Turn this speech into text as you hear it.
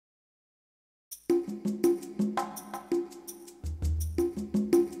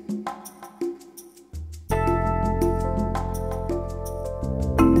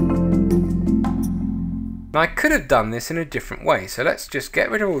I could have done this in a different way, so let's just get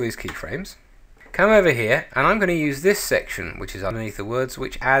rid of all these keyframes. Come over here, and I'm going to use this section, which is underneath the words,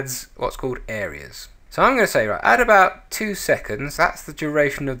 which adds what's called areas. So I'm going to say, right, at about 2 seconds, that's the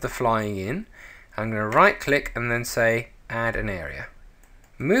duration of the flying in. I'm going to right click and then say add an area.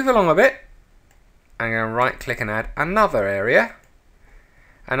 Move along a bit. I'm going to right click and add another area.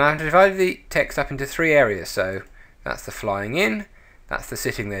 And I've divided the text up into 3 areas. So that's the flying in, that's the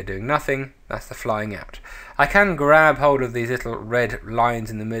sitting there doing nothing, that's the flying out. I can grab hold of these little red lines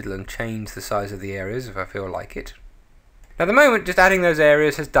in the middle and change the size of the areas if I feel like it. Now at the moment, just adding those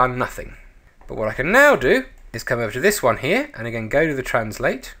areas has done nothing. But what I can now do is come over to this one here and again go to the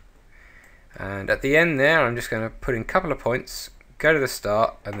translate, and at the end there I'm just going to put in a couple of points, go to the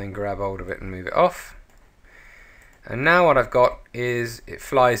start and then grab hold of it and move it off. And now what I've got is it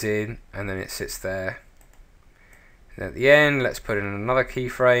flies in and then it sits there. And at the end let's put in another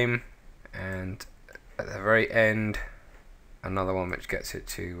keyframe, and at the very end another one which gets it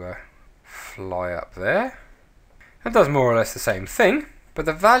to fly up there. That does more or less the same thing. But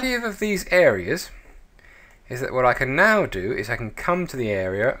the value of these areas is that what I can now do is I can come to the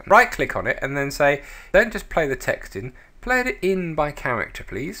area, right click on it and then say, don't just play the text in, play it in by character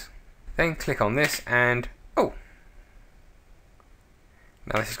please. Then click on this and, oh.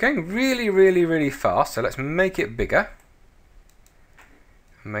 Now this is going really fast, so let's make it bigger.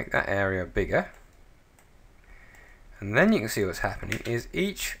 Make that area bigger. And then you can see what's happening is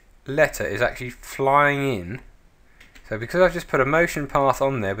each letter is actually flying in. So because I've just put a motion path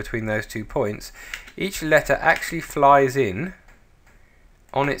on there between those 2 points, each letter actually flies in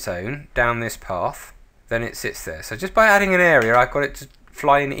on its own down this path, then it sits there. So just by adding an area, I've got it to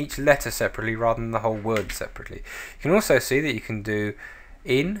fly in each letter separately rather than the whole word separately. You can also see that you can do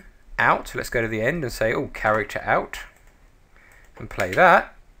in, out. Let's go to the end and say, oh, character out, and play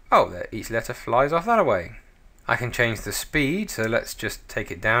that. Oh, there, each letter flies off that away. I can change the speed, so let's just take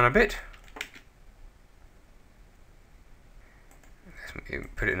it down a bit.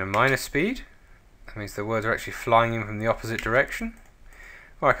 Put it in a minus speed. That means the words are actually flying in from the opposite direction.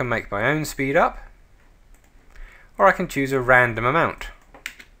 Or I can make my own speed up. Or I can choose a random amount.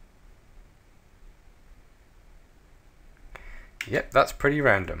 Yep, that's pretty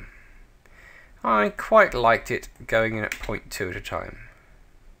random. I quite liked it going in at 0.2 at a time.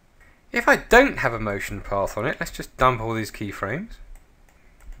 If I don't have a motion path on it, let's just dump all these keyframes.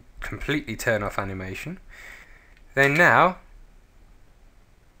 Completely turn off animation. Then now,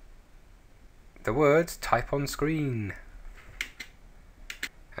 the words type on screen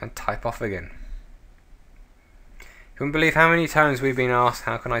and type off again. You wouldn't believe how many times we've been asked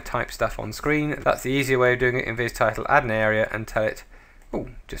how can I type stuff on screen. That's the easier way of doing it in Vistitle. Add an area and tell it, oh,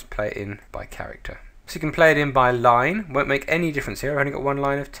 just play it in by character. So you can play it in by line. Won't make any difference here, I've only got 1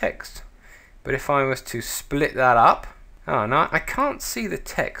 line of text. But if I was to split that up, oh no, I can't see the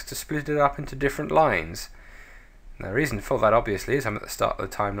text to split it up into different lines. The reason for that obviously is I'm at the start of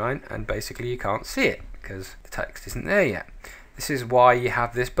the timeline and basically you can't see it because the text isn't there yet. This is why you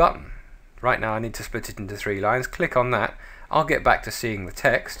have this button. Right now I need to split it into 3 lines. Click on that. I'll get back to seeing the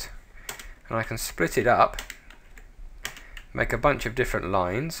text and I can split it up, make a bunch of different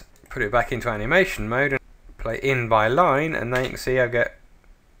lines, put it back into animation mode and play in by line, and now you can see I get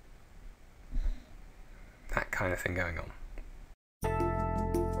that kind of thing going on.